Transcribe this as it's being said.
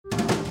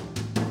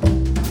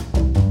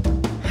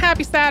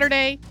Happy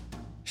Saturday!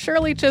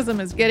 Shirley Chisholm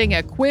is getting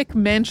a quick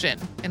mention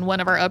in one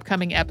of our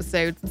upcoming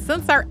episodes. And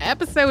since our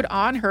episode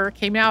on her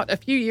came out a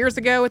few years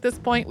ago at this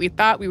point, we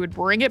thought we would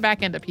bring it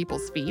back into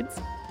people's feeds.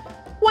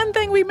 One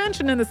thing we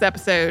mentioned in this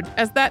episode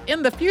is that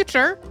in the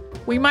future,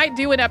 we might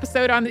do an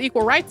episode on the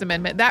Equal Rights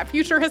Amendment. That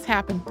future has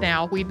happened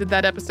now. We did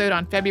that episode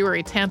on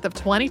February 10th of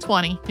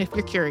 2020, if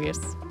you're curious.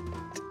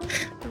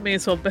 It may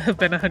as well have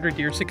been 100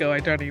 years ago. I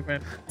don't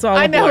even. It's all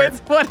I know, it's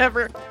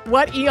whatever.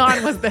 What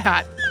eon was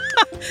that?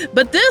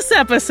 But this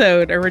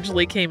episode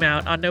originally came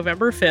out on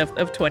November 5th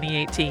of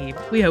 2018.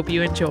 We hope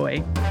you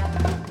enjoy.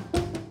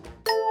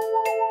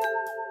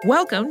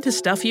 Welcome to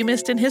Stuff You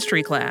Missed in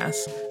History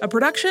Class, a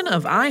production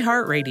of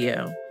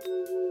iHeartRadio.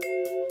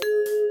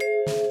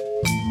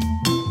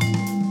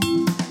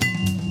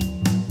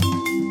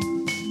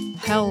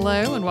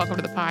 Hello and welcome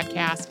to the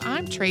podcast.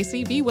 I'm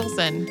Tracy V.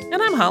 Wilson.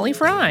 And I'm Holly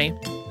Fry.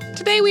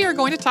 Today we are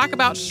going to talk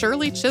about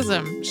Shirley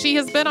Chisholm. She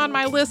has been on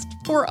my list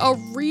for a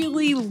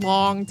really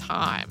long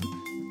time.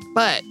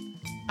 But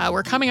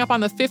we're coming up on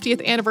the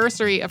 50th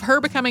anniversary of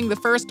her becoming the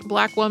first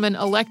Black woman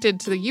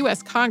elected to the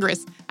U.S.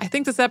 Congress. I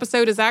think this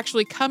episode is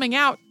actually coming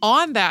out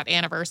on that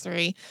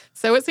anniversary.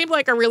 So it seemed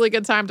like a really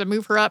good time to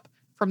move her up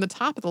from the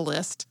top of the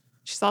list.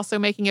 She's also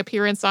making an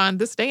appearance on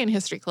This Day in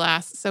History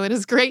class. So it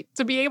is great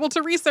to be able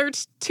to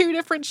research two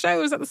different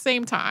shows at the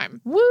same time.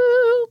 Woo!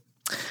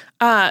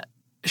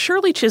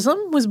 Shirley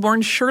Chisholm was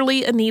born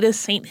Shirley Anita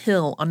St.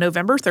 Hill on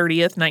November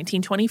 30th,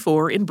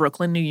 1924 in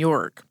Brooklyn, New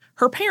York.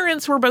 Her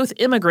parents were both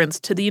immigrants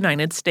to the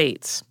United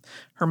States.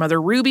 Her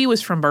mother, Ruby,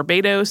 was from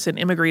Barbados and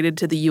immigrated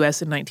to the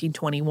U.S. in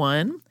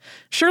 1921.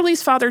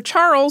 Shirley's father,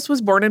 Charles, was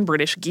born in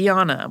British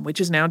Guiana, which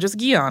is now just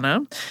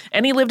Guyana,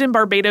 and he lived in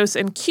Barbados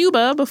and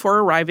Cuba before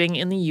arriving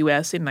in the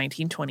U.S. in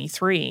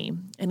 1923.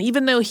 And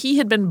even though he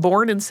had been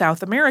born in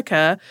South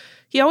America,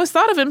 he always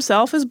thought of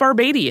himself as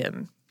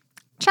Barbadian.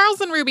 Charles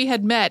and Ruby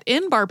had met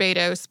in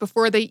Barbados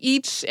before they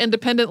each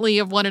independently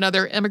of one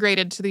another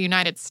immigrated to the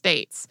United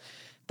States.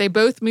 They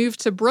both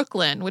moved to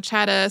Brooklyn, which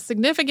had a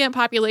significant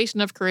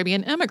population of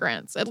Caribbean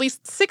immigrants. At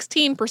least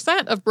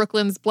 16% of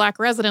Brooklyn's Black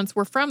residents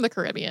were from the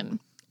Caribbean.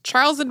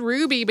 Charles and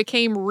Ruby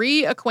became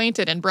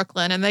reacquainted in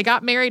Brooklyn, and they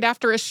got married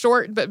after a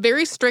short but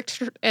very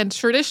strict and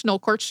traditional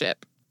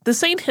courtship. The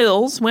St.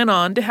 Hills went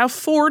on to have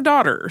 4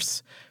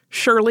 daughters.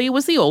 Shirley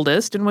was the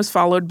oldest and was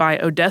followed by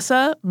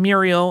Odessa,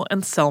 Muriel,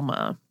 and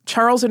Selma.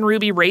 Charles and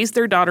Ruby raised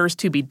their daughters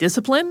to be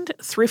disciplined,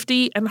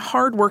 thrifty, and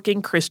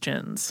hardworking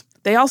Christians.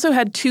 They also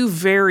had 2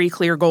 very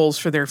clear goals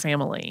for their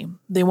family.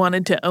 They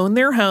wanted to own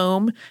their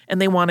home, and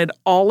they wanted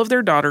all of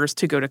their daughters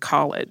to go to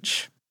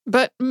college.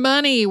 But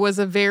money was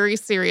a very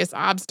serious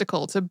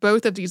obstacle to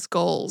both of these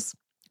goals.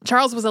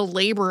 Charles was a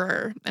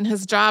laborer, and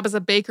his job as a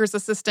baker's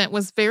assistant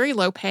was very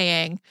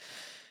low-paying.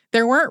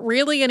 There weren't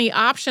really any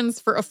options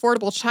for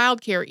affordable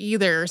childcare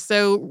either,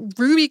 so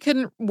Ruby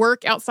couldn't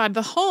work outside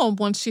the home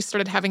once she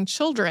started having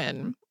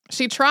children.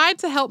 She tried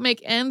to help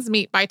make ends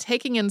meet by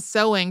taking in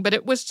sewing, but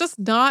it was just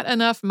not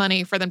enough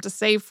money for them to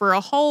save for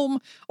a home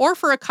or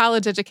for a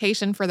college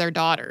education for their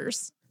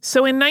daughters. So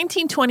in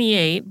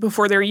 1928,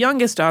 before their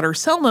youngest daughter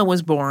Selma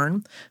was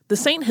born, the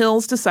St.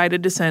 Hills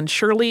decided to send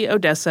Shirley,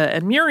 Odessa,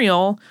 and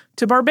Muriel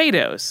to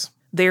Barbados.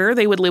 There,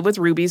 they would live with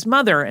Ruby's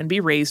mother and be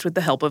raised with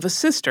the help of a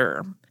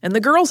sister. And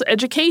the girls'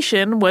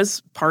 education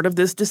was part of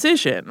this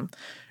decision.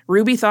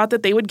 Ruby thought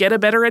that they would get a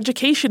better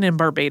education in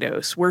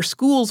Barbados, where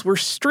schools were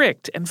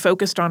strict and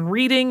focused on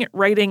reading,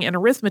 writing, and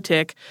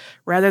arithmetic,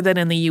 rather than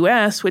in the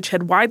U.S., which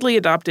had widely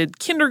adopted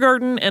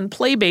kindergarten and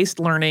play-based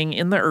learning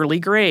in the early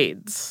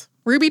grades.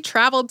 Ruby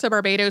traveled to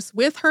Barbados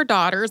with her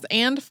daughters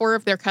and 4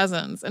 of their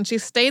cousins, and she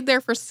stayed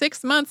there for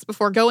 6 months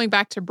before going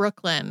back to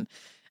Brooklyn.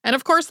 And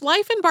of course,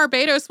 life in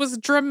Barbados was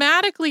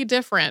dramatically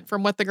different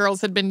from what the girls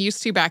had been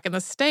used to back in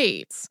the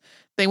States.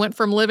 They went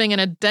from living in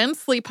a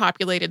densely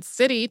populated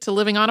city to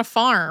living on a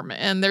farm,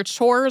 and their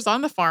chores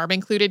on the farm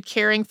included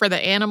caring for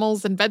the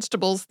animals and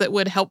vegetables that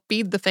would help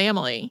feed the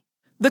family.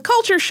 The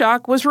culture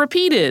shock was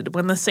repeated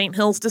when the St.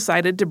 Hills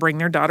decided to bring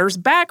their daughters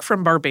back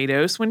from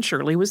Barbados when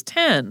Shirley was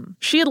 10.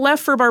 She had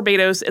left for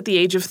Barbados at the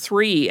age of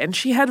 3, and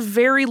she had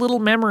very little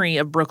memory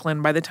of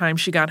Brooklyn by the time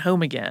she got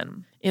home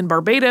again. In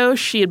Barbados,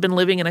 she had been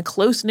living in a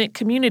close-knit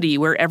community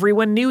where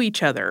everyone knew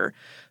each other.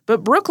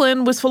 But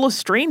Brooklyn was full of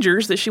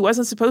strangers that she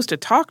wasn't supposed to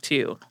talk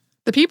to.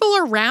 The people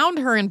around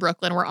her in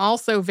Brooklyn were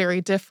also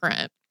very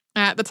different.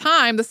 At the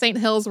time, the St.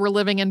 Hills were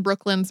living in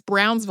Brooklyn's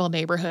Brownsville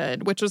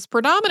neighborhood, which was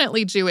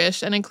predominantly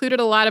Jewish and included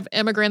a lot of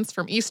immigrants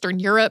from Eastern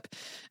Europe,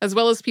 as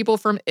well as people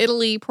from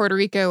Italy, Puerto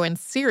Rico, and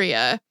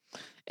Syria.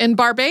 In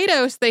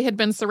Barbados, they had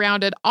been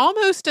surrounded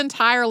almost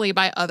entirely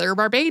by other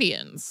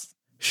Barbadians.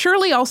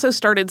 Shirley also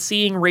started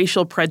seeing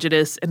racial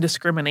prejudice and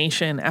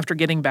discrimination after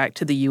getting back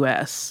to the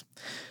U.S.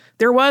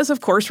 There was, of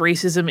course,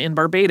 racism in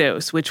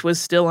Barbados, which was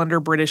still under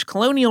British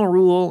colonial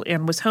rule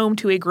and was home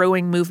to a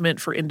growing movement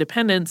for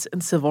independence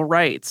and civil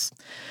rights.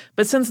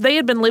 But since they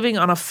had been living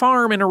on a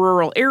farm in a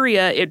rural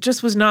area, it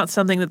just was not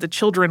something that the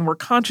children were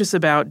conscious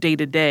about day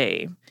to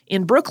day.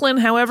 In Brooklyn,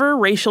 however,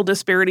 racial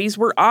disparities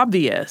were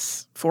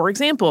obvious. For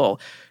example,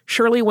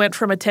 Shirley went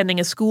from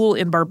attending a school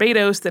in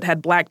Barbados that had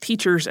Black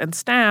teachers and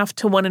staff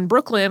to one in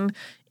Brooklyn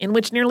in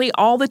which nearly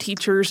all the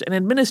teachers and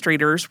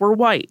administrators were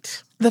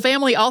white. The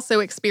family also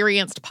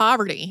experienced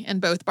poverty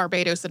in both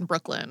Barbados and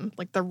Brooklyn.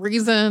 Like, the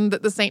reason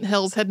that the St.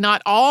 Hills had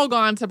not all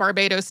gone to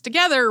Barbados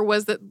together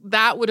was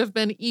that would have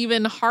been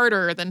even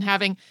harder than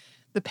having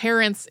the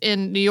parents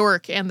in New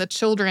York and the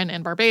children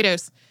in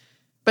Barbados.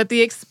 But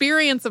the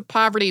experience of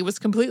poverty was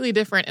completely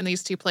different in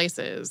these two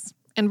places.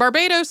 In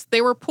Barbados, they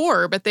were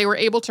poor, but they were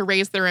able to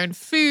raise their own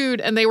food,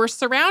 and they were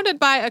surrounded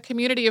by a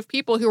community of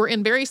people who were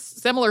in very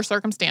similar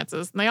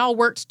circumstances, and they all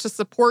worked to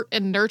support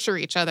and nurture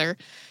each other.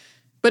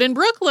 But in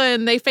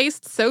Brooklyn, they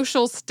faced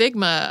social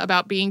stigma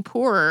about being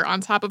poor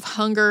on top of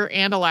hunger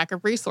and a lack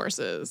of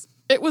resources.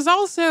 It was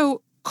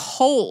also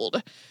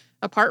cold.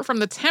 Apart from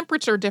the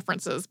temperature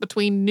differences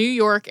between New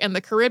York and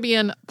the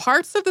Caribbean,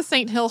 parts of the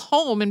St. Hill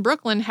home in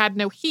Brooklyn had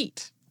no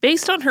heat.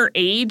 Based on her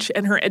age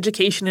and her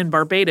education in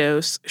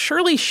Barbados,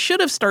 Shirley should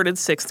have started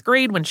 6th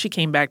grade when she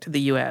came back to the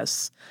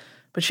U.S.,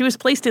 but she was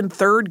placed in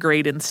 3rd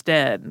grade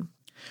instead.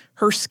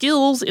 Her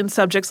skills in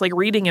subjects like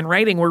reading and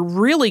writing were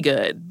really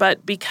good,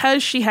 but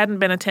because she hadn't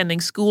been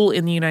attending school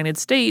in the United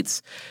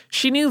States,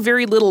 she knew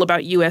very little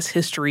about U.S.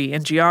 history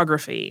and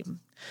geography.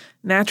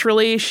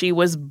 Naturally, she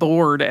was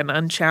bored and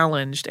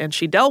unchallenged, and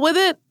she dealt with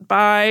it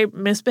by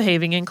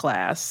misbehaving in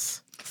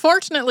class.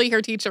 Fortunately,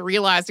 her teacher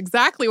realized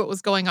exactly what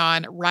was going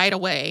on right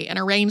away and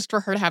arranged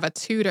for her to have a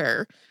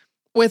tutor.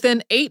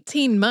 Within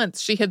 18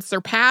 months, she had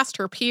surpassed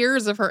her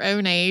peers of her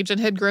own age and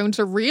had grown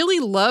to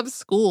really love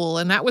school,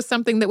 and that was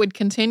something that would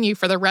continue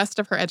for the rest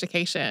of her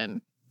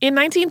education. In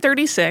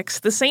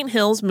 1936, the St.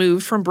 Hills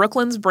moved from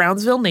Brooklyn's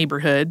Brownsville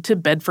neighborhood to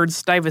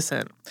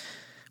Bedford-Stuyvesant.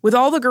 With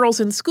all the girls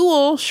in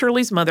school,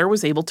 Shirley's mother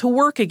was able to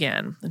work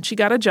again, and she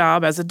got a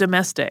job as a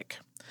domestic.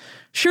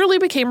 Shirley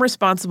became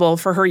responsible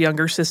for her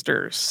younger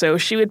sisters, so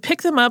she would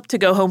pick them up to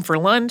go home for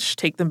lunch,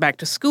 take them back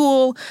to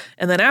school,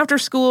 and then after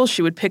school,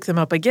 she would pick them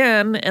up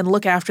again and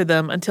look after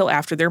them until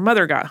after their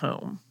mother got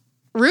home.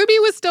 Ruby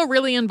was still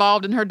really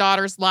involved in her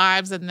daughters'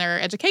 lives and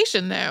their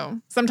education, though.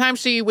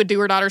 Sometimes she would do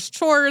her daughters'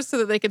 chores so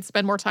that they could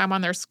spend more time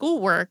on their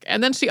schoolwork,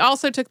 and then she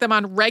also took them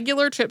on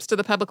regular trips to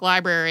the public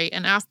library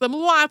and asked them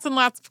lots and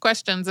lots of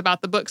questions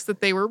about the books that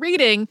they were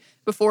reading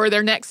before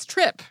their next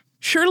trip.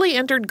 Shirley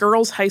entered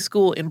girls' high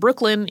school in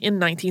Brooklyn in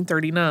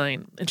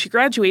 1939, and she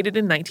graduated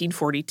in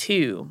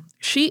 1942.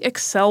 She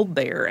excelled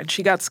there, and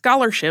she got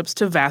scholarships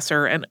to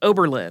Vassar and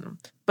Oberlin.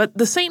 But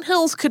the St.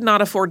 Hills could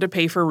not afford to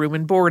pay for room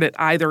and board at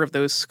either of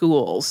those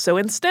schools, so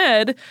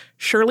instead,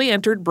 Shirley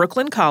entered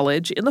Brooklyn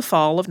College in the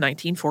fall of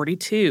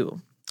 1942.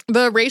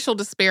 The racial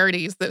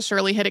disparities that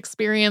Shirley had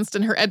experienced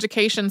in her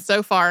education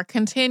so far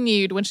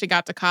continued when she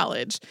got to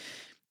college.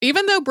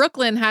 Even though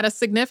Brooklyn had a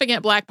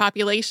significant Black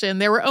population,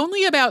 there were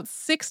only about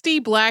 60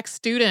 Black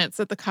students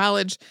at the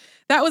college.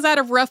 That was out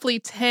of roughly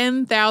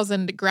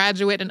 10,000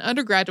 graduate and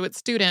undergraduate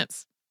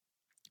students.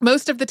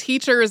 Most of the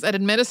teachers and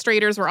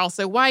administrators were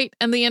also white,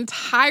 and the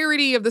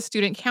entirety of the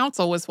student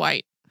council was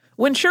white.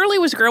 When Shirley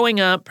was growing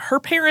up, her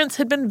parents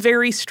had been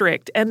very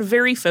strict and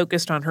very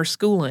focused on her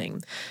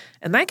schooling,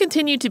 and that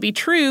continued to be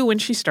true when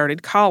she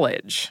started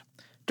college.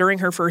 During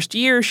her first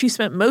year, she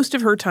spent most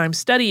of her time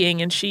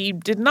studying, and she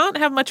did not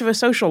have much of a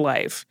social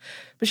life.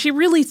 But she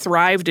really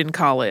thrived in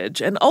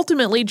college and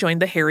ultimately joined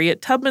the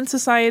Harriet Tubman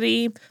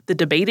Society, the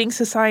Debating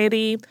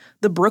Society,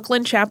 the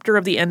Brooklyn chapter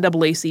of the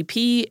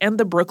NAACP, and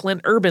the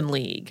Brooklyn Urban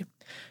League.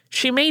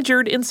 She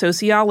majored in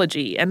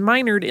sociology and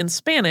minored in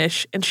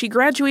Spanish, and she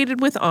graduated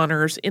with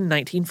honors in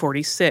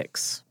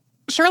 1946.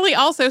 Shirley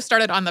also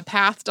started on the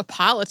path to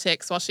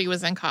politics while she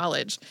was in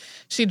college.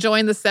 She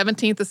joined the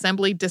 17th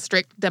Assembly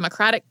District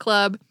Democratic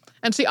Club,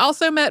 and she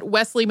also met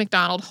Wesley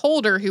McDonald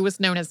Holder, who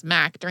was known as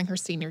Mac, during her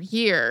senior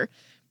year.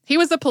 He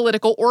was a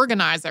political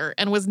organizer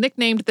and was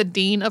nicknamed the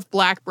Dean of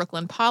Black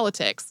Brooklyn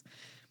Politics.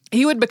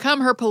 He would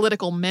become her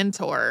political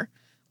mentor.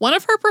 One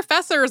of her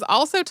professors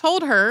also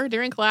told her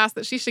during class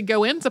that she should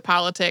go into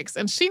politics,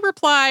 and she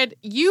replied,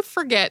 "You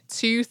forget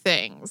two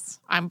things.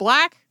 I'm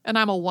Black and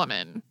I'm a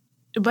woman."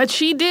 But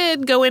she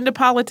did go into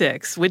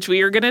politics, which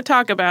we are going to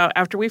talk about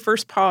after we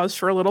first pause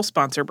for a little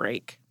sponsor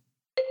break.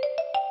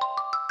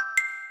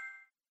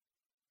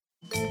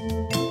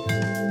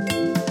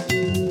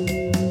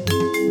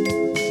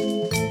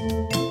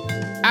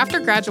 After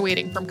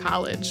graduating from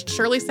college,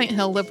 Shirley St.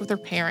 Hill lived with her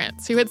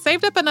parents, who had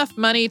saved up enough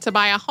money to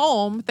buy a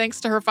home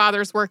thanks to her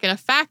father's work in a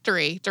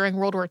factory during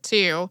World War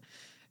II.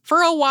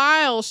 For a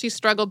while, she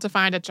struggled to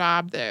find a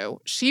job,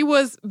 though. She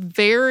was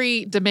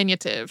very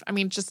diminutive.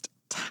 Just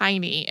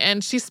tiny,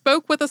 and she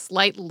spoke with a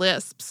slight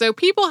lisp, so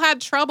people had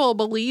trouble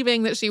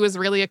believing that she was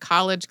really a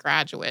college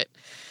graduate.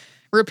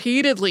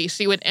 Repeatedly,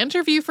 she would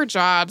interview for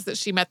jobs that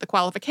she met the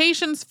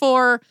qualifications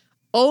for,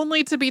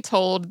 only to be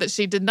told that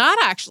she did not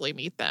actually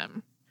meet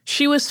them.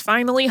 She was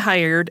finally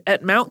hired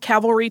at Mount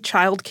Calvary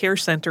Child Care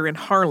Center in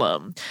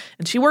Harlem,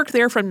 and she worked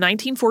there from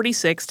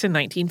 1946 to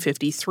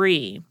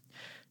 1953.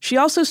 She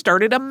also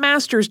started a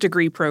master's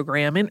degree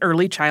program in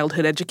early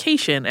childhood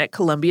education at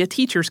Columbia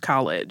Teachers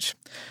College.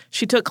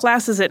 She took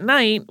classes at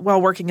night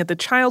while working at the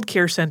child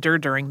care center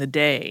during the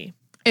day.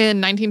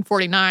 In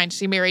 1949,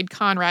 she married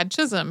Conrad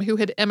Chisholm, who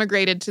had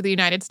immigrated to the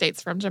United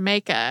States from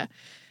Jamaica.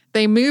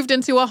 They moved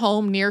into a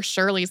home near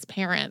Shirley's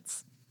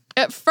parents.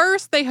 At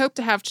first, they hoped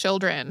to have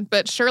children,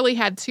 but Shirley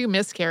had 2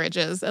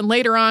 miscarriages, and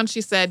later on she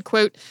said,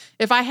 quote,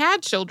 "If I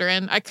had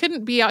children, I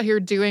couldn't be out here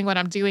doing what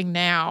I'm doing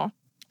now."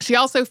 She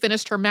also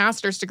finished her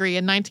master's degree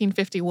in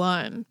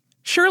 1951.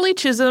 Shirley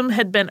Chisholm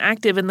had been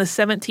active in the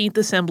 17th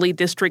Assembly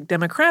District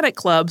Democratic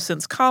Club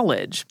since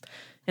college,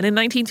 and in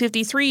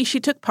 1953 she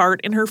took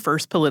part in her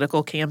first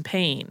political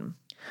campaign.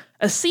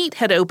 A seat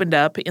had opened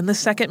up in the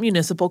 2nd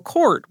Municipal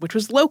Court, which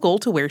was local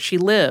to where she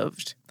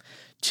lived.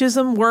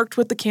 Chisholm worked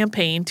with the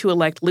campaign to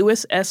elect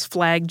Lewis S.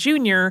 Flagg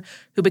Jr.,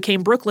 who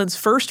became Brooklyn's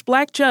first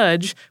black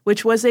judge,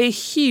 which was a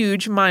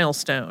huge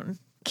milestone.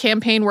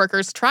 Campaign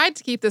workers tried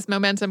to keep this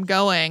momentum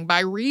going by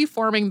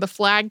reforming the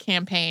Flagg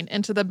campaign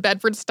into the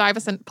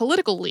Bedford-Stuyvesant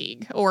Political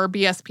League, or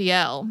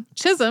BSPL.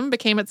 Chisholm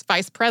became its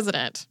vice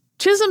president.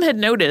 Chisholm had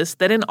noticed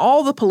that in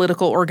all the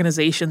political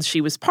organizations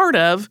she was part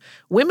of,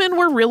 women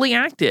were really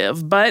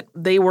active, but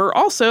they were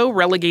also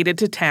relegated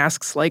to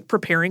tasks like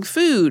preparing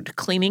food,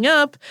 cleaning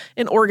up,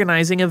 and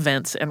organizing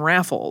events and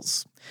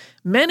raffles.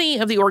 Many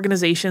of the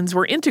organizations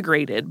were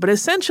integrated, but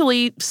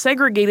essentially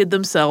segregated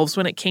themselves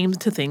when it came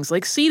to things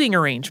like seating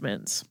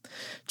arrangements.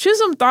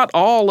 Chisholm thought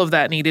all of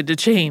that needed to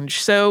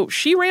change, so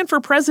she ran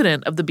for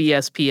president of the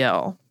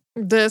BSPL.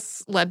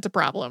 This led to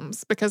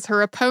problems because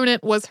her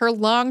opponent was her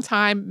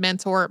longtime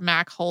mentor,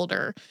 Mac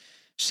Holder.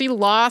 She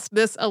lost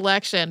this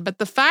election, but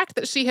the fact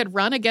that she had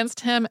run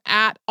against him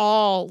at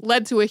all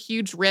led to a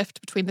huge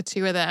rift between the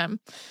two of them.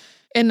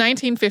 In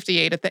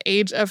 1958, at the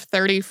age of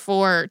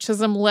 34,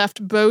 Chisholm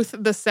left both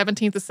the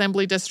 17th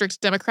Assembly District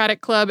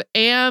Democratic Club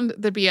and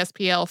the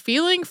BSPL,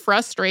 feeling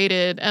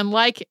frustrated and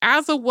like,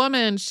 as a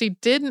woman, she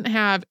didn't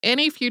have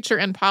any future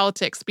in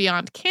politics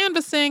beyond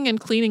canvassing and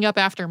cleaning up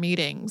after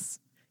meetings.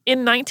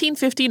 In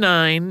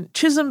 1959,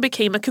 Chisholm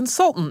became a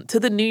consultant to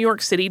the New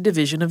York City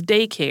Division of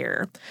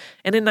Daycare,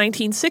 and in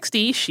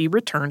 1960, she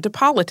returned to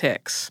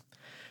politics.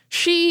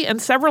 She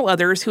and several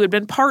others who had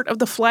been part of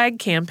the Flagg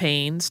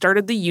campaign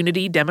started the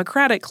Unity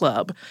Democratic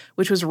Club,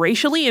 which was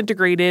racially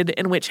integrated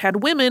and which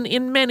had women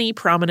in many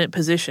prominent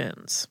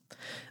positions.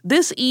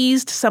 This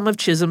eased some of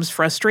Chisholm's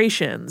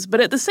frustrations,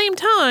 but at the same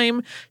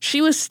time, she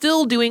was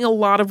still doing a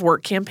lot of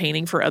work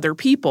campaigning for other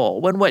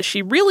people, when what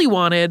she really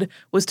wanted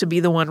was to be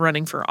the one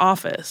running for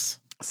office.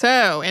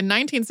 So, in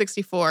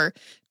 1964,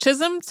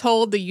 Chisholm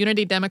told the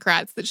Unity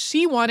Democrats that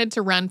she wanted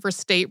to run for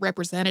state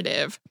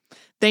representative.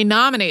 They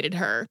nominated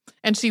her,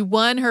 and she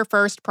won her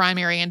first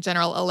primary and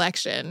general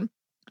election.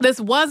 This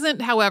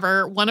wasn't,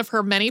 however, one of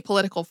her many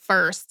political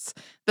firsts.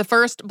 The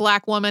first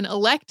Black woman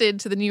elected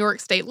to the New York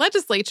State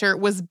Legislature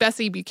was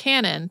Bessie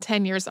Buchanan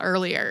 10 years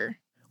earlier.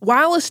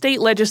 While a state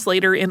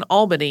legislator in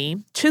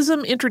Albany,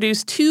 Chisholm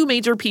introduced 2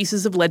 major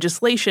pieces of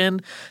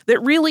legislation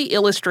that really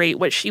illustrate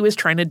what she was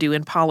trying to do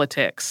in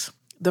politics.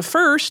 The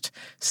first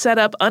set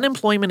up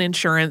unemployment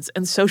insurance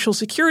and Social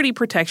Security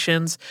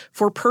protections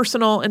for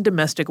personal and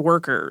domestic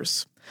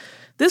workers.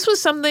 This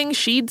was something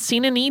she'd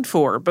seen a need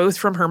for, both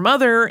from her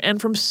mother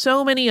and from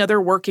so many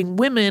other working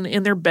women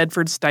in their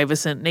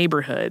Bedford-Stuyvesant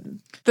neighborhood.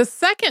 The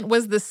second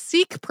was the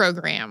SEEK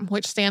program,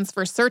 which stands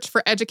for Search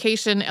for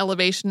Education,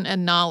 Elevation,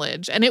 and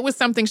Knowledge, and it was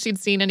something she'd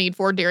seen a need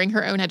for during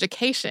her own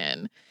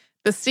education.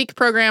 The SEEK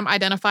program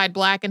identified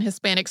Black and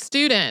Hispanic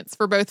students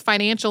for both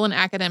financial and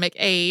academic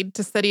aid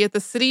to study at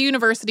the City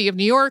University of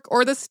New York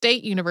or the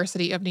State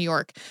University of New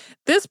York.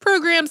 This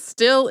program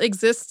still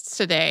exists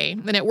today,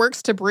 and it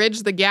works to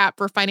bridge the gap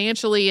for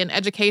financially and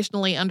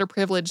educationally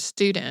underprivileged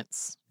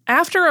students.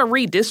 After a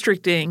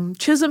redistricting,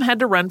 Chisholm had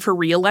to run for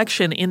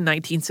re-election in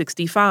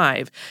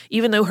 1965,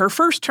 even though her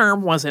first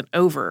term wasn't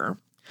over.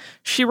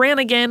 She ran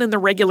again in the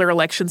regular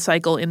election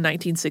cycle in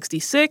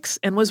 1966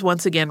 and was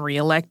once again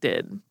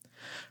re-elected.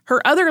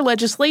 Her other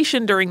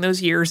legislation during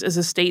those years as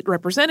a state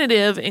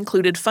representative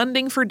included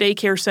funding for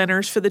daycare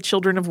centers for the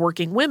children of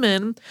working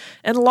women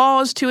and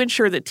laws to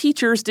ensure that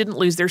teachers didn't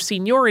lose their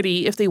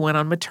seniority if they went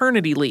on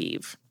maternity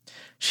leave.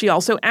 She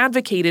also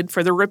advocated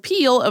for the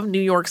repeal of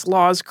New York's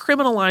laws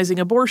criminalizing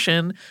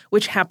abortion,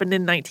 which happened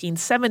in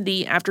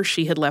 1970 after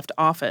she had left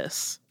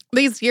office.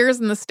 These years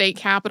in the state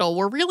capitol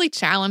were really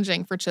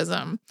challenging for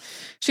Chisholm.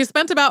 She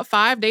spent about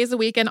 5 days a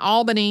week in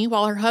Albany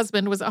while her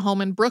husband was at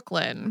home in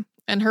Brooklyn.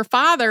 And her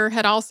father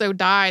had also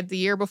died the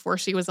year before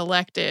she was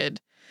elected.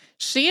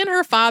 She and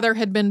her father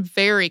had been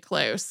very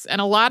close,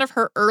 and a lot of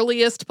her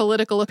earliest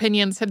political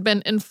opinions had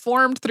been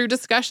informed through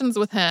discussions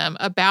with him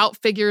about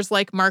figures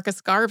like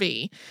Marcus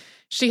Garvey.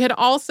 She had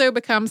also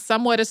become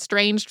somewhat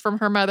estranged from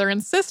her mother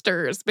and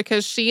sisters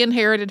because she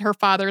inherited her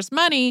father's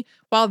money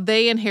while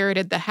they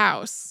inherited the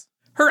house.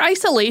 Her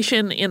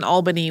isolation in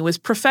Albany was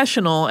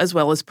professional as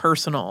well as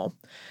personal.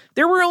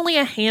 There were only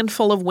a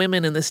handful of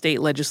women in the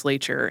state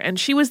legislature, and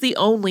she was the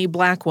only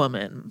Black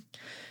woman.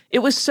 It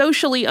was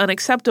socially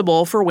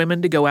unacceptable for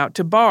women to go out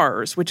to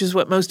bars, which is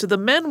what most of the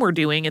men were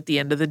doing at the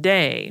end of the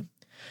day.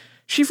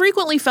 She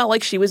frequently felt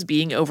like she was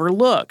being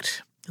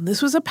overlooked. And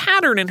this was a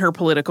pattern in her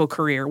political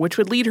career, which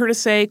would lead her to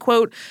say,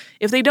 quote,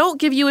 "If they don't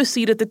give you a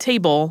seat at the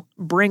table,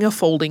 bring a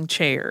folding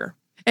chair."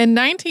 In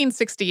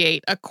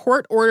 1968, a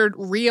court-ordered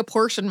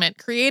reapportionment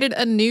created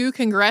a new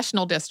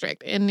congressional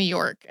district in New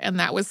York, and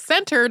that was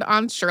centered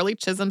on Shirley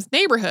Chisholm's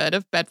neighborhood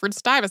of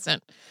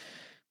Bedford-Stuyvesant.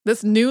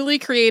 This newly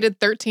created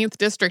 13th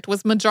district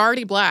was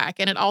majority Black,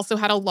 and it also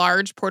had a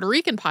large Puerto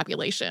Rican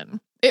population.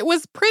 It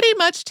was pretty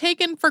much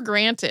taken for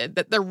granted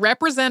that the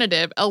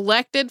representative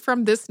elected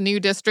from this new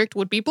district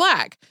would be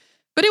Black,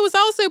 but it was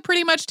also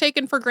pretty much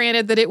taken for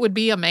granted that it would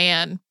be a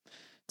man.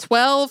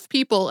 12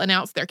 people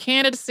announced their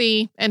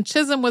candidacy, and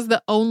Chisholm was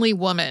the only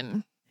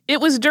woman.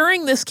 It was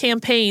during this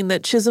campaign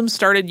that Chisholm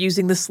started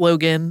using the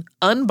slogan,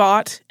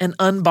 "Unbought and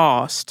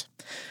unbossed."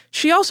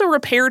 She also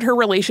repaired her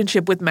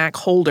relationship with Mac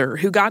Holder,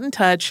 who got in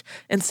touch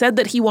and said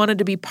that he wanted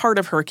to be part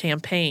of her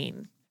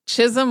campaign.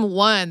 Chisholm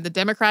won the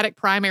Democratic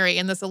primary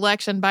in this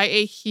election by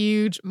a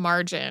huge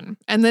margin.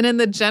 And then in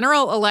the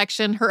general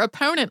election, her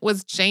opponent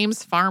was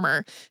James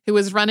Farmer, who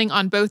was running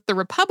on both the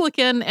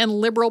Republican and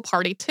Liberal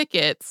Party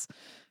tickets.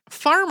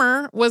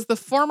 Farmer was the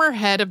former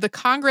head of the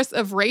Congress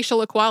of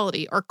Racial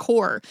Equality, or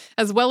CORE,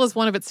 as well as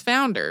one of its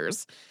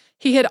founders.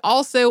 He had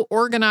also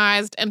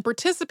organized and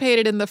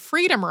participated in the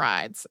Freedom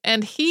Rides,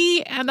 and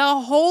he and a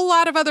whole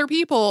lot of other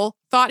people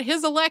thought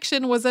his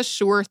election was a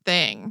sure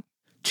thing.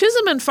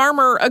 Chisholm and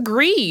Farmer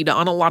agreed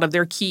on a lot of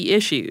their key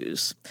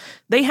issues.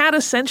 They had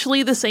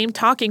essentially the same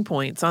talking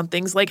points on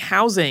things like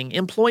housing,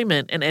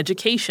 employment, and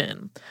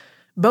education.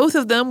 Both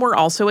of them were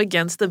also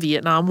against the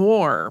Vietnam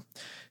War.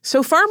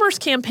 So Farmer's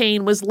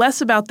campaign was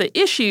less about the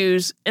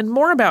issues and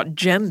more about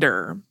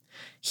gender.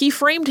 He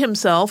framed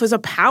himself as a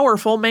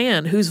powerful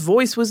man whose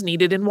voice was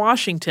needed in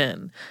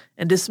Washington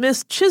and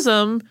dismissed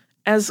Chisholm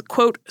as,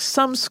 quote,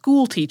 some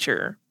school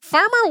teacher.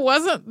 Farmer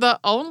wasn't the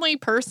only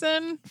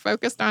person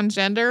focused on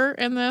gender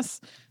in this.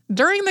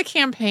 During the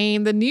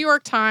campaign, the New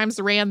York Times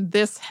ran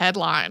this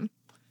headline: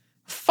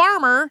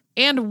 "Farmer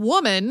and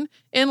Woman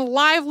in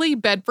Lively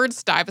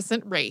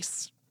Bedford-Stuyvesant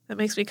Race." That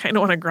makes me kind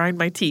of want to grind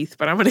my teeth,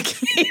 but I'm going to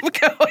keep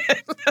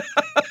going.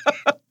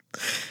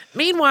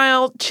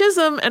 Meanwhile,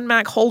 Chisholm and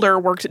Mac Holder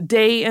worked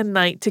day and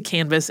night to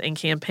canvass and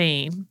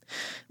campaign.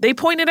 They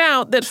pointed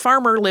out that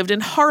Farmer lived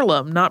in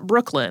Harlem, not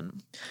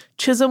Brooklyn.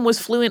 Chisholm was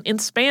fluent in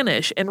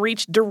Spanish and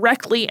reached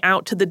directly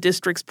out to the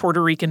district's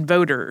Puerto Rican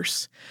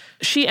voters.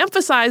 She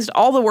emphasized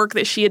all the work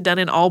that she had done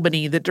in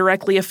Albany that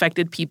directly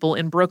affected people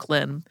in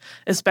Brooklyn,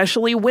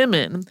 especially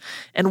women,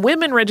 and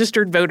women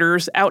registered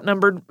voters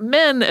outnumbered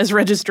men as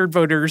registered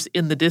voters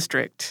in the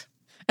district.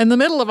 In the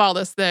middle of all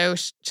this, though,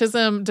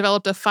 Chisholm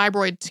developed a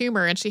fibroid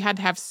tumor and she had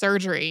to have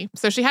surgery,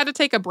 so she had to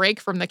take a break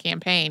from the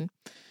campaign.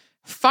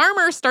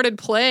 Farmer started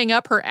playing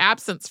up her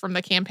absence from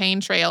the campaign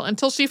trail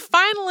until she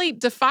finally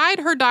defied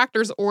her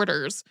doctor's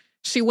orders.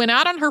 She went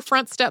out on her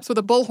front steps with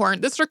a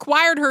bullhorn. This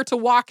required her to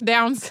walk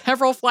down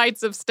several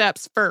flights of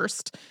steps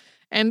first.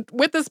 And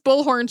with this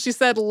bullhorn, she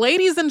said,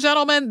 "Ladies and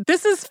gentlemen,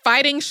 this is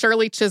Fighting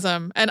Shirley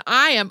Chisholm, and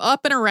I am up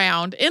and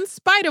around in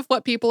spite of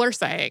what people are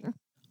saying."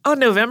 On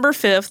November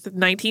 5th,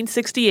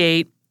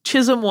 1968,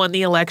 Chisholm won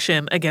the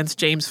election against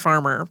James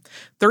Farmer,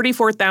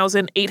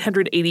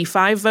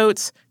 34,885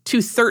 votes to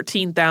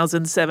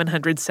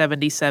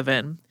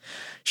 13,777.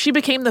 She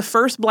became the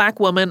first Black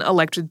woman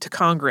elected to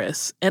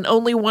Congress, and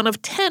only one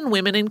of 10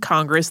 women in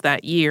Congress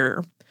that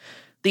year.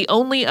 The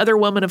only other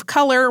woman of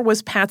color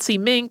was Patsy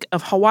Mink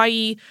of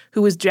Hawaii,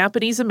 who was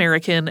Japanese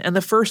American and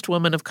the first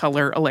woman of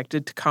color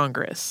elected to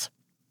Congress.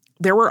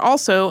 There were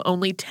also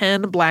only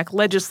 10 Black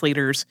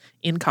legislators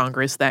in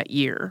Congress that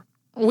year.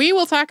 We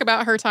will talk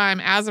about her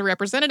time as a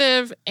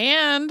representative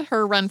and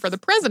her run for the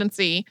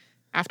presidency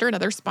after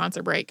another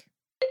sponsor break.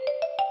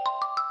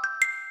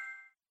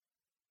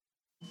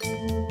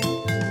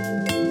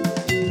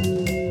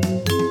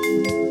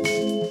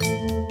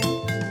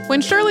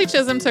 When Shirley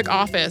Chisholm took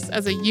office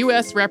as a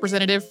U.S.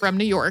 representative from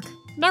New York,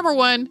 number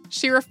one,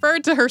 she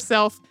referred to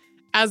herself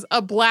as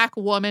a Black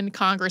woman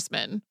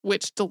congressman,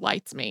 which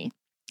delights me.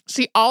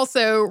 She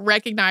also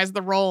recognized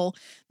the role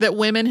that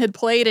women had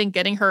played in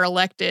getting her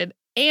elected,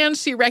 and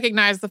she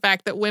recognized the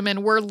fact that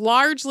women were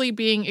largely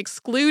being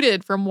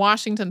excluded from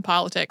Washington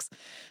politics.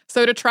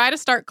 So to try to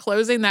start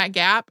closing that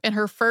gap, in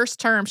her first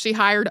term, she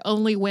hired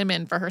only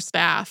women for her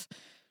staff.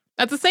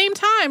 At the same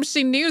time,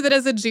 she knew that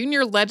as a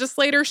junior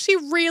legislator, she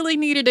really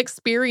needed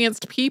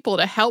experienced people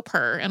to help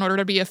her in order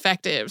to be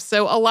effective.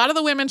 So a lot of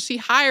the women she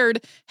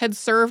hired had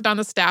served on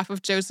the staff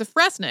of Joseph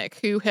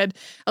Resnick, who had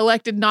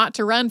elected not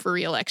to run for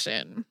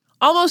re-election.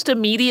 Almost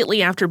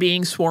immediately after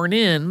being sworn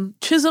in,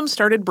 Chisholm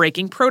started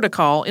breaking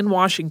protocol in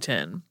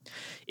Washington.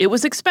 It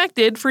was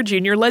expected for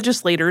junior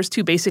legislators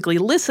to basically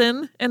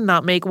listen and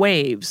not make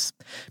waves.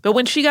 But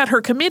when she got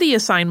her committee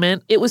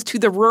assignment, it was to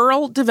the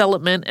Rural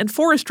Development and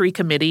Forestry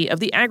Committee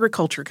of the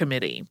Agriculture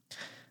Committee.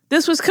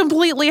 This was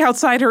completely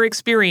outside her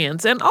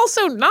experience and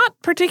also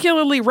not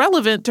particularly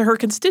relevant to her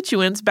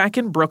constituents back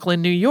in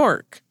Brooklyn, New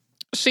York.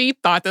 She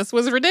thought this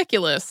was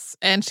ridiculous,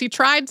 and she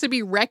tried to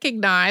be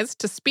recognized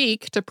to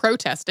speak, to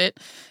protest it.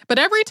 But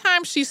every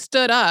time she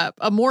stood up,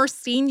 a more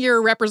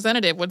senior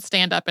representative would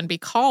stand up and be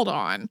called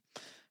on.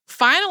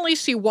 Finally,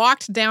 she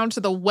walked down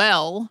to the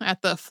well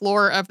at the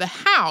floor of the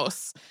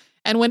house.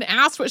 And when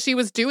asked what she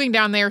was doing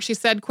down there, she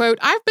said, quote,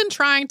 "I've been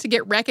trying to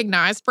get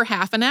recognized for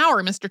half an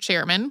hour, Mr.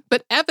 Chairman,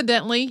 but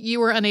evidently you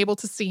were unable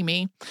to see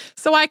me.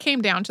 So I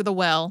came down to the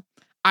well.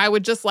 I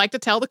would just like to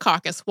tell the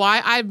caucus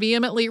why I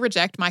vehemently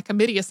reject my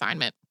committee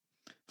assignment."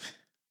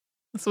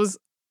 This was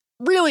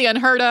really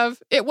unheard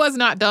of. It was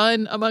not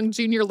done among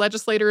junior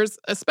legislators,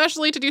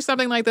 especially to do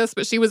something like this,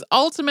 but she was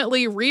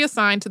ultimately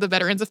reassigned to the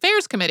Veterans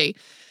Affairs Committee.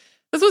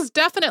 This was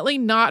definitely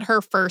not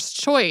her first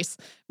choice,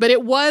 but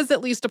it was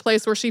at least a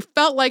place where she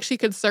felt like she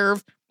could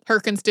serve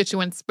her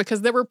constituents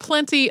because there were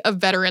plenty of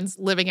veterans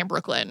living in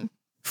Brooklyn.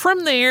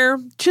 From there,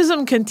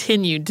 Chisholm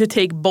continued to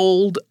take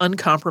bold,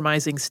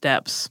 uncompromising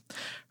steps.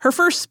 Her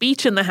first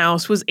speech in the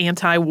House was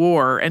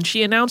anti-war, and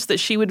she announced that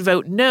she would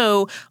vote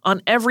no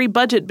on every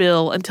budget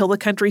bill until the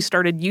country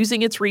started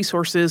using its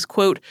resources,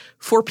 quote,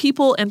 "for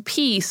people and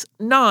peace,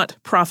 not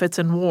profits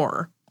and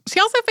war." She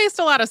also faced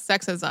a lot of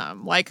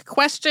sexism, like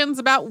questions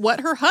about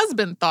what her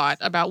husband thought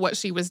about what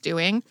she was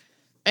doing,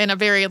 in a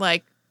very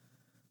like,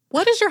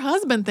 "What does your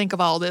husband think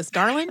of all this,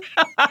 darling?"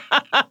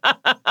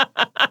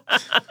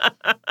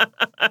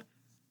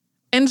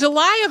 In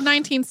July of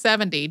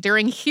 1970,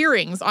 during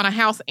hearings on a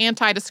House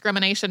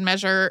anti-discrimination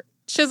measure,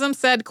 Chisholm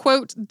said,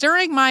 quote,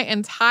 "During my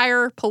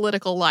entire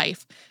political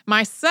life,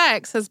 my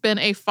sex has been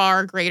a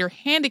far greater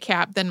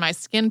handicap than my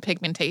skin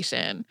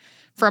pigmentation.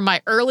 From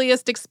my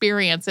earliest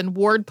experience in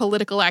ward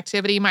political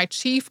activity, my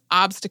chief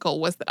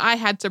obstacle was that I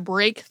had to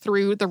break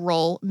through the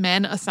role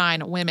men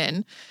assign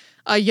women.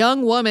 A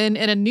young woman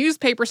in a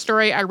newspaper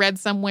story I read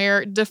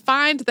somewhere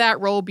defined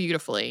that role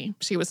beautifully.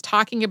 She was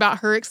talking about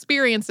her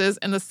experiences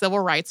in the civil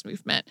rights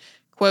movement.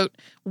 Quote,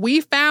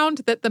 "We found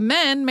that the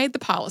men made the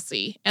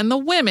policy and the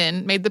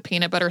women made the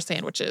peanut butter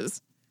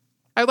sandwiches."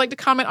 I would like to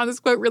comment on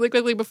this quote really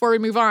quickly before we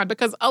move on,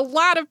 because a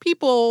lot of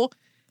people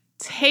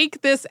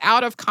take this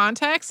out of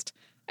context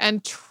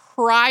and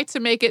try to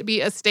make it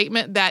be a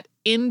statement that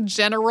in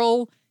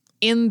general,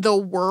 in the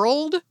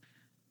world,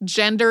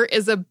 gender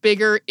is a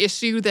bigger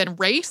issue than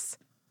race.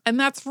 And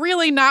that's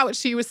really not what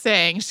she was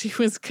saying. She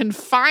was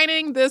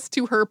confining this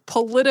to her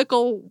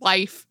political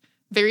life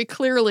very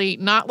clearly,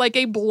 not like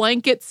a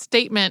blanket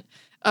statement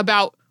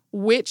about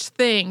which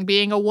thing,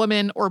 being a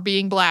woman or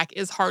being Black,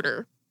 is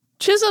harder.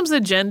 Chisholm's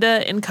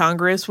agenda in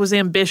Congress was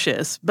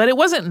ambitious, but it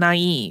wasn't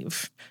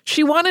naive.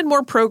 She wanted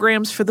more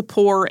programs for the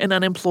poor and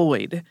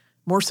unemployed,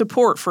 more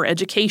support for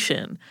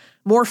education,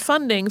 more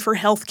funding for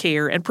health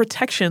care, and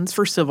protections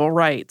for civil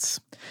rights.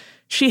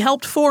 She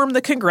helped form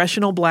the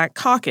Congressional Black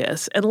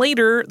Caucus and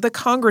later the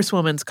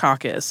Congresswomen's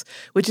Caucus,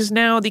 which is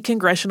now the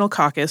Congressional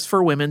Caucus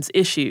for Women's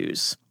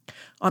Issues.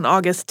 On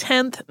August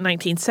 10,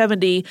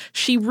 1970,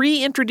 she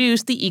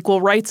reintroduced the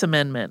Equal Rights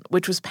Amendment,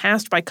 which was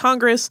passed by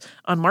Congress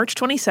on March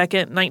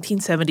 22,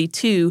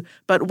 1972,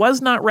 but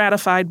was not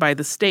ratified by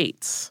the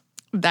states.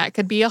 That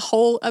could be a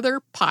whole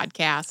other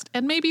podcast,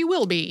 and maybe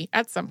will be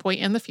at some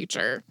point in the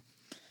future.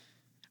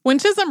 When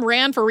Chisholm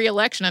ran for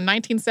re-election in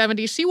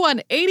 1970, she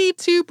won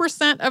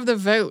 82% of the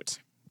vote.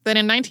 Then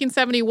in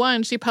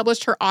 1971, she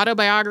published her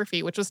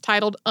autobiography, which was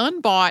titled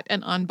Unbought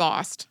and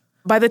Unbossed.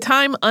 By the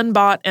time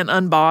Unbought and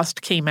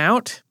Unbossed came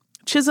out,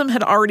 Chisholm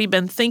had already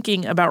been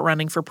thinking about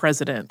running for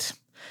president.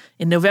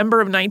 In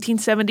November of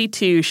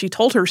 1972, she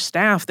told her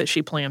staff that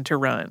she planned to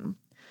run.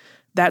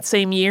 That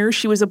same year,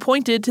 she was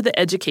appointed to the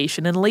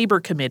Education and Labor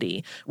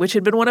Committee, which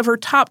had been one of her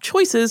top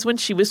choices when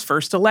she was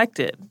first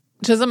elected.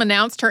 Chisholm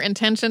announced her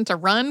intention to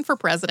run for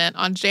president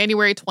on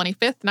January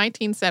 25th,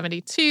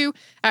 1972,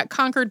 at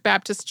Concord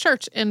Baptist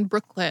Church in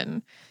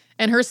Brooklyn.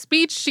 In her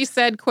speech, she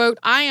said, quote,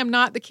 "I am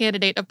not the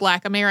candidate of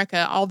Black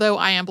America, although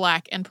I am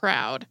Black and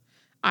proud.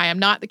 I am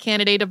not the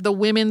candidate of the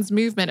women's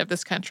movement of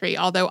this country,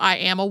 although I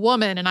am a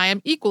woman and I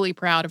am equally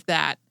proud of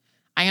that.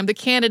 I am the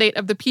candidate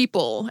of the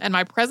people, and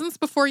my presence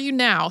before you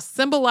now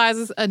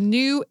symbolizes a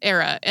new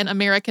era in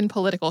American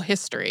political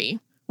history."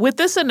 With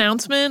this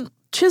announcement,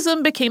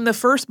 Chisholm became the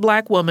first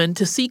Black woman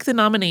to seek the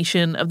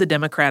nomination of the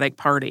Democratic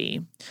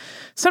Party.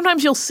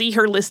 Sometimes you'll see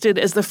her listed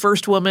as the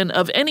first woman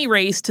of any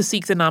race to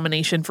seek the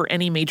nomination for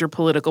any major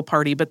political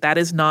party, but that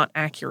is not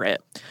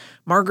accurate.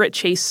 Margaret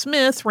Chase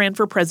Smith ran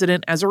for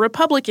president as a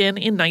Republican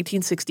in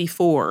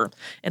 1964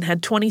 and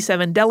had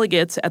 27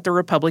 delegates at the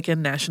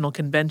Republican National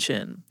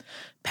Convention.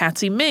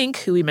 Patsy Mink,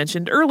 who we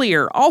mentioned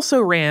earlier,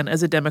 also ran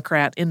as a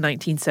Democrat in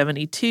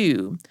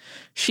 1972.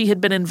 She had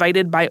been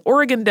invited by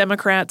Oregon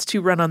Democrats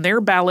to run on their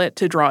ballot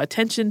to draw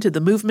attention to the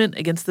movement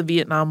against the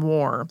Vietnam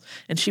War,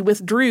 and she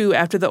withdrew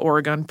after the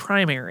Oregon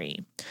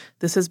primary.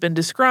 This has been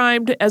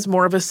described as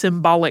more of a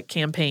symbolic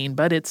campaign,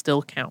 but it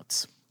still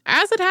counts.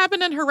 As it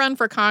happened in her run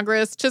for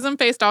Congress, Chisholm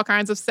faced all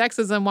kinds of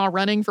sexism while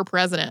running for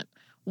president.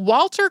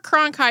 Walter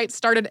Cronkite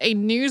started a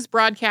news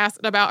broadcast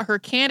about her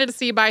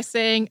candidacy by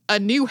saying a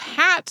new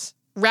hat,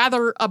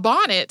 rather a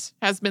bonnet,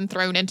 has been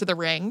thrown into the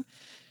ring.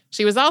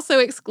 She was also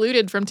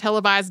excluded from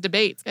televised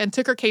debates and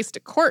took her case to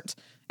court,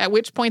 at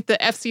which point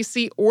the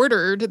FCC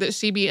ordered that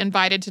she be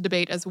invited to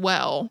debate as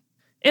well.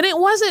 And it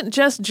wasn't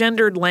just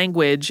gendered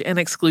language and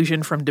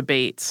exclusion from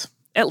debates.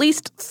 At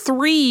least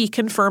 3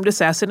 confirmed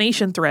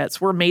assassination threats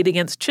were made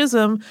against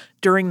Chisholm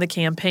during the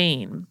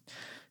campaign.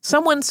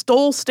 Someone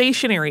stole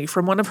stationery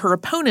from one of her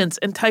opponents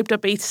and typed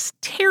up a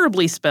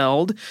terribly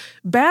spelled,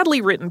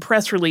 badly written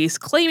press release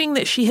claiming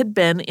that she had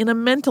been in a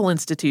mental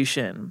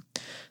institution.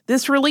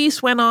 This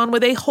release went on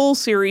with a whole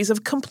series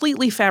of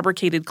completely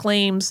fabricated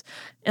claims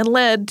and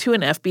led to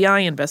an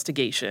FBI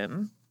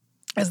investigation.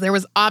 As there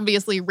was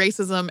obviously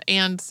racism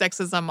and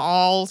sexism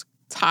all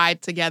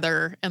tied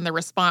together in the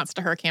response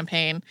to her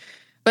campaign.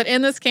 But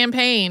in this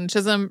campaign,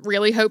 Chisholm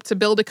really hoped to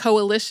build a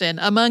coalition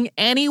among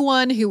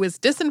anyone who was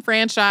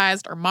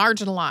disenfranchised or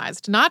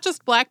marginalized, not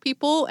just Black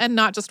people and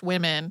not just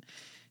women.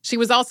 She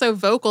was also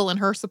vocal in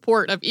her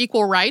support of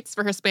equal rights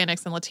for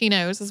Hispanics and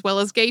Latinos, as well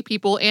as gay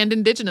people and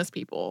Indigenous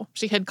people.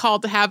 She had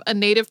called to have a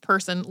Native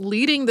person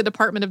leading the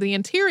Department of the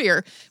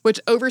Interior, which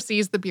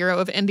oversees the Bureau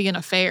of Indian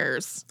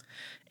Affairs.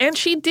 And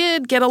she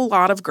did get a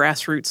lot of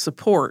grassroots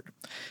support.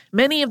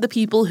 Many of the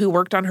people who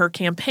worked on her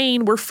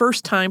campaign were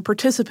first-time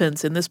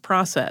participants in this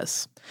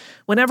process.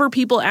 Whenever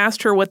people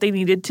asked her what they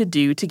needed to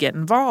do to get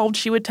involved,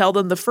 she would tell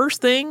them the first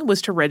thing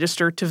was to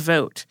register to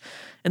vote.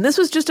 And this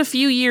was just a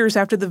few years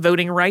after the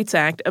Voting Rights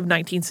Act of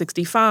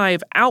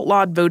 1965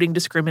 outlawed voting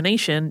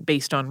discrimination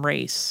based on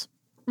race.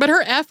 But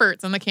her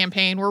efforts in the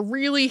campaign were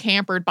really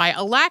hampered by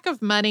a lack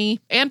of money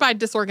and by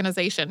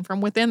disorganization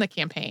from within the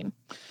campaign.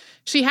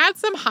 She had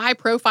some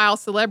high-profile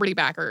celebrity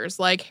backers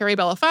like Harry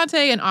Belafonte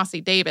and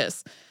Ossie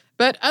Davis,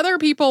 but other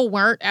people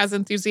weren't as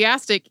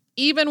enthusiastic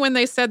even when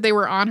they said they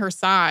were on her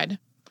side.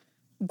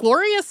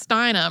 Gloria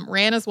Steinem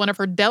ran as one of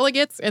her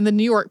delegates in the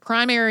New York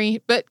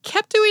primary, but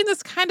kept doing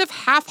this kind of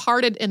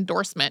half-hearted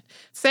endorsement,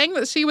 saying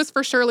that she was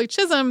for Shirley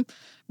Chisholm,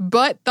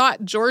 but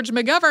thought George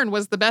McGovern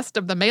was the best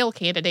of the male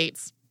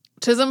candidates.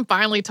 Chisholm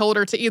finally told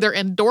her to either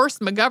endorse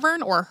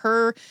McGovern or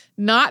her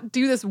not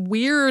do this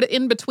weird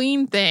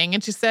in-between thing.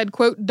 And she said,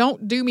 quote,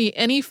 "Don't do me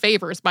any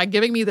favors by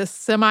giving me this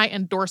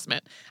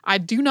semi-endorsement. I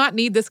do not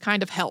need this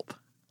kind of help."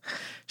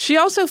 She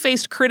also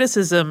faced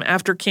criticism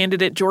after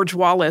candidate George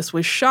Wallace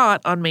was shot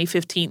on May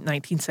 15,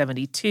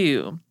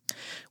 1972.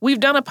 We've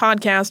done a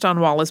podcast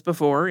on Wallace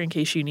before, in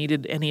case you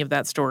needed any of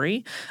that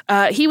story.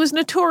 He was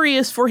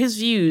notorious for his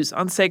views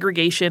on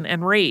segregation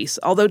and race,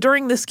 although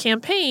during this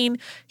campaign,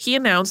 he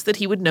announced that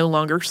he would no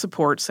longer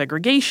support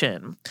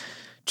segregation.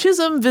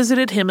 Chisholm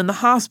visited him in the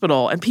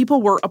hospital, and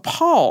people were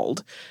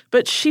appalled,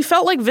 but she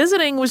felt like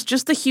visiting was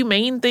just the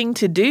humane thing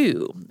to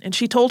do. And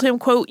she told him,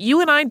 quote,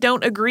 "You and I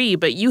don't agree,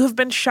 but you have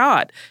been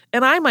shot,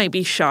 and I might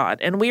be shot,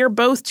 and we are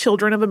both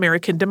children of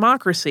American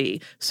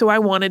democracy, so I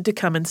wanted to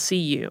come and see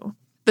you."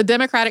 The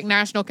Democratic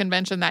National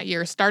Convention that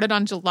year started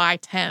on July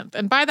 10th,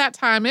 and by that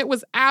time, it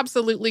was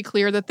absolutely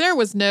clear that there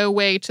was no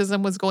way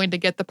Chisholm was going to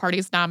get the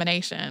party's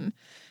nomination.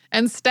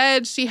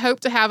 Instead, she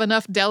hoped to have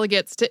enough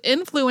delegates to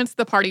influence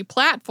the party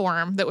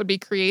platform that would be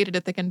created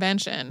at the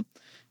convention.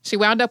 She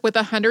wound up with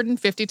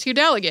 152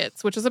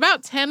 delegates, which is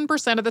about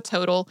 10% of the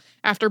total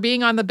after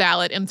being on the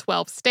ballot in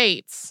 12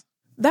 states.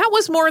 That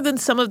was more than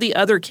some of the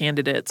other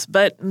candidates,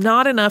 but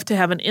not enough to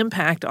have an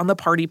impact on the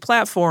party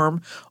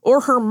platform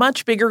or her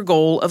much bigger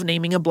goal of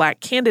naming a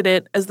Black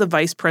candidate as the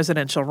vice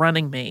presidential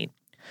running mate.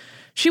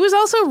 She was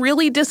also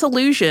really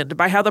disillusioned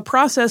by how the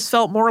process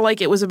felt more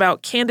like it was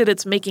about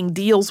candidates making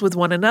deals with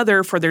one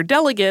another for their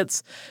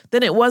delegates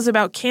than it was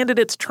about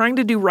candidates trying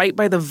to do right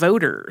by the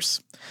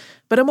voters.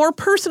 But a more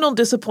personal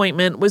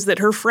disappointment was that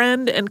her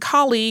friend and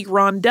colleague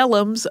Ron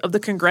Dellums of the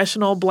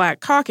Congressional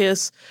Black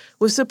Caucus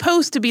was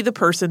supposed to be the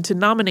person to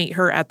nominate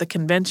her at the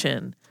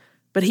convention,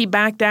 but he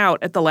backed out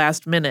at the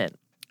last minute.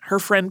 Her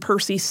friend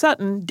Percy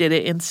Sutton did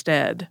it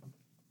instead.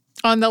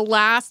 On the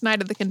last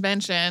night of the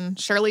convention,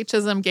 Shirley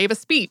Chisholm gave a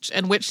speech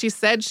in which she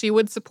said she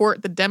would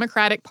support the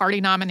Democratic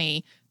Party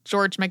nominee,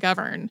 George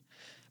McGovern.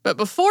 But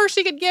before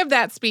she could give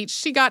that speech,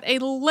 she got a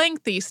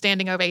lengthy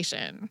standing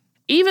ovation.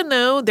 Even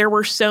though there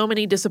were so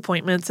many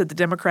disappointments at the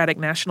Democratic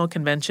National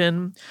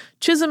Convention,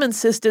 Chisholm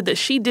insisted that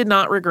she did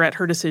not regret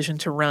her decision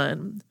to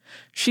run.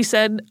 She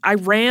said, "I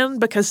ran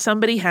because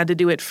somebody had to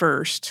do it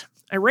first.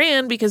 I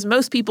ran because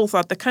most people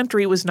thought the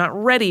country was not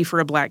ready for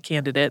a Black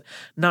candidate,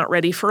 not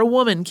ready for a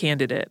woman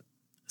candidate.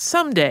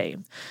 Someday.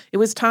 It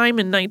was time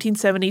in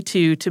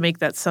 1972 to make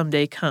that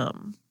someday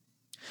come."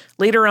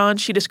 Later on,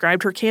 she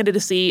described her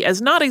candidacy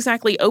as not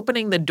exactly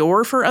opening the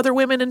door for other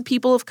women and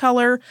people of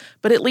color,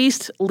 but at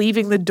least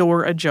leaving the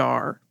door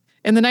ajar.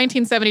 In the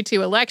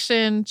 1972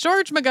 election,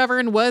 George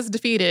McGovern was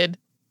defeated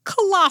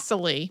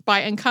colossally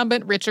by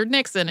incumbent Richard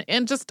Nixon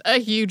in just a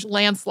huge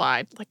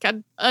landslide, like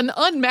an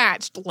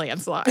unmatched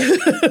landslide.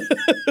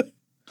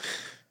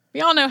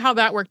 We all know how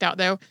that worked out,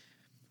 though.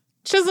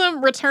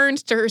 Chisholm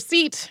returned to her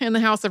seat in the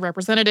House of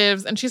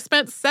Representatives, and she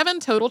spent 7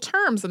 total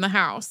terms in the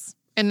House.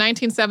 In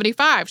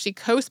 1975, she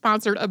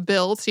co-sponsored a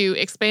bill to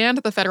expand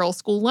the federal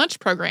school lunch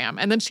program,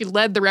 and then she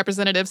led the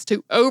representatives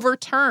to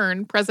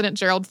overturn President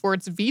Gerald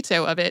Ford's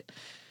veto of it.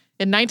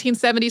 In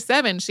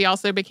 1977, she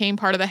also became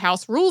part of the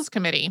House Rules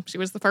Committee. She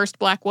was the first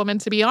Black woman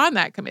to be on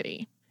that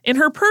committee. In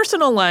her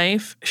personal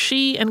life,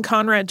 she and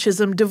Conrad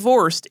Chisholm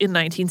divorced in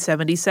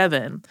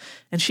 1977,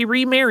 and she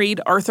remarried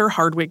Arthur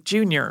Hardwick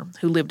Jr.,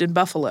 who lived in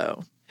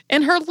Buffalo.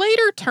 In her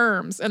later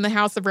terms in the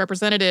House of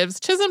Representatives,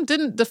 Chisholm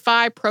didn't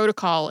defy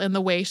protocol in the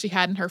way she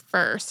had in her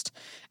first.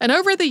 And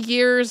over the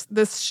years,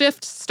 this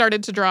shift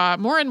started to draw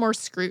more and more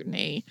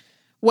scrutiny.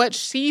 What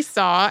she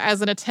saw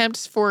as an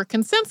attempt for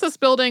consensus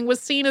building was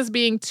seen as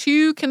being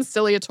too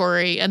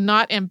conciliatory and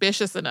not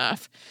ambitious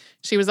enough.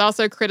 She was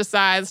also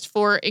criticized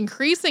for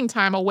increasing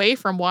time away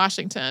from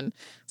Washington.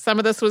 Some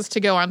of this was to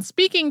go on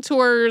speaking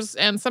tours,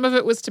 and some of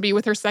it was to be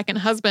with her second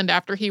husband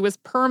after he was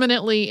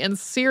permanently and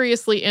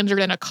seriously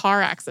injured in a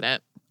car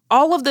accident.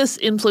 All of this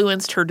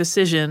influenced her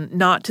decision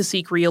not to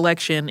seek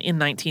re-election in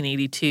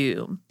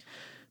 1982.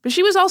 But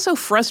she was also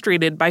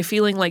frustrated by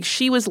feeling like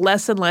she was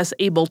less and less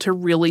able to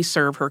really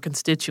serve her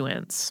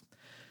constituents.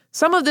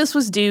 Some of this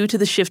was due to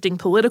the shifting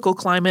political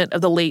climate of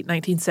the late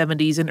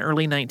 1970s and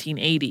early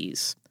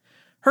 1980s.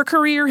 Her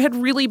career had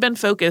really been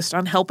focused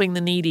on helping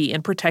the needy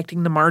and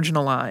protecting the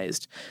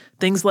marginalized.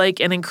 Things like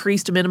an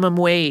increased minimum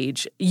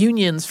wage,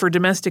 unions for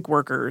domestic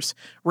workers,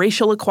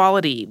 racial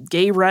equality,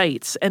 gay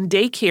rights, and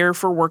daycare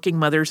for working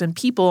mothers and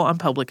people on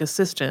public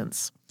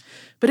assistance.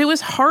 But it was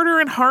harder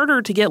and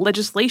harder to get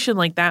legislation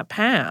like that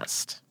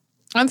passed.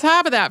 On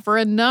top of that, for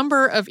a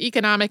number of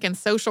economic and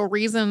social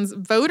reasons,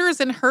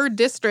 voters in her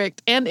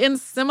district and in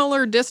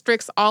similar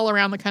districts all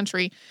around the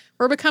country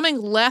were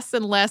becoming less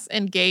and less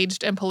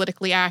engaged and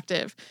politically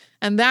active.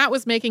 And that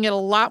was making it a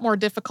lot more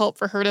difficult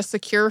for her to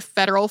secure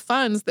federal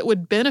funds that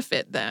would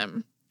benefit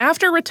them.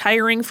 After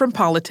retiring from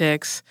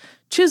politics,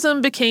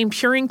 Chisholm became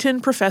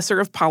Purington Professor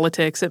of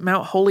Politics at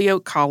Mount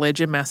Holyoke College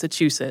in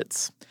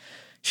Massachusetts.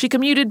 She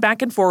commuted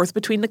back and forth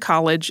between the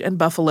college and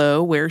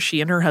Buffalo, where she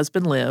and her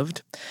husband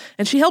lived,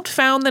 and she helped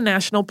found the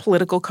National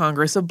Political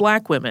Congress of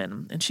Black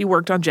Women, and she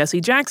worked on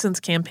Jesse Jackson's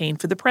campaign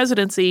for the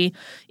presidency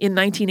in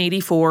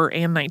 1984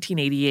 and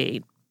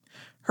 1988.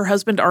 Her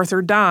husband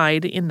Arthur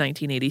died in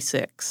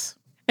 1986.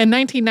 In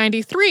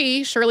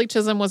 1993, Shirley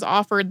Chisholm was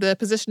offered the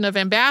position of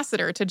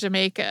ambassador to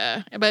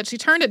Jamaica, but she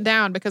turned it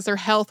down because her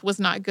health was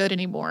not good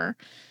anymore.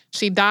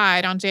 She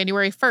died on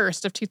January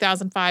 1st of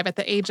 2005 at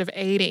the age of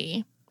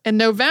 80. In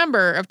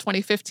November of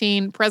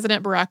 2015,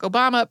 President Barack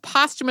Obama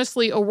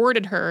posthumously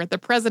awarded her the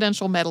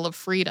Presidential Medal of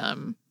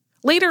Freedom.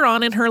 Later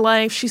on in her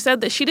life, she said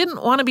that she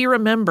didn't want to be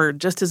remembered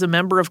just as a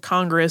member of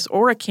Congress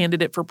or a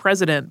candidate for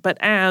president, but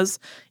as,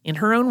 in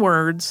her own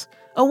words,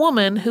 a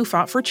woman who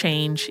fought for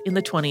change in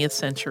the 20th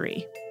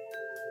century.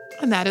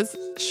 And that is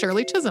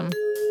Shirley Chisholm.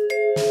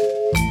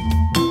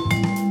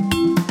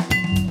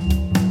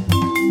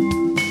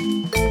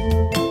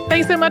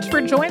 Thanks so much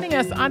for joining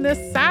us on this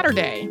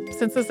Saturday.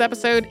 Since this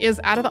episode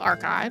is out of the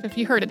archive, if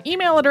you heard an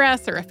email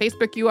address or a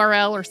Facebook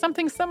URL or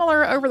something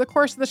similar over the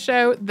course of the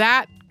show,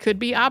 that could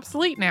be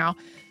obsolete now.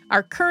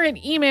 Our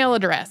current email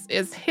address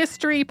is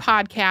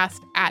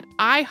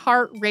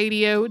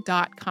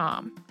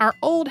historypodcast@iheartradio.com. Our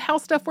old How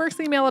Stuff Works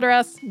email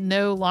address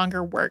no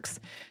longer works.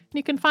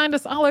 You can find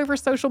us all over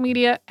social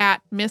media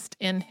at Missed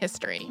in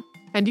History.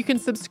 And you can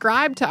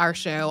subscribe to our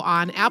show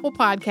on Apple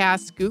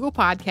Podcasts, Google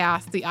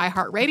Podcasts, the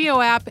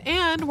iHeartRadio app,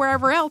 and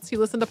wherever else you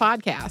listen to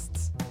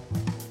podcasts.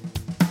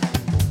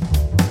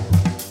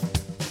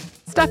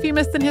 Stuff You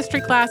Missed in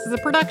History Class is a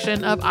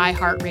production of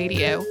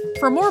iHeartRadio.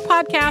 For more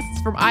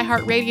podcasts from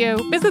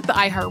iHeartRadio, visit the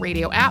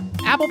iHeartRadio app,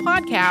 Apple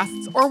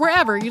Podcasts, or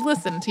wherever you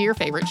listen to your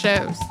favorite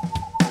shows.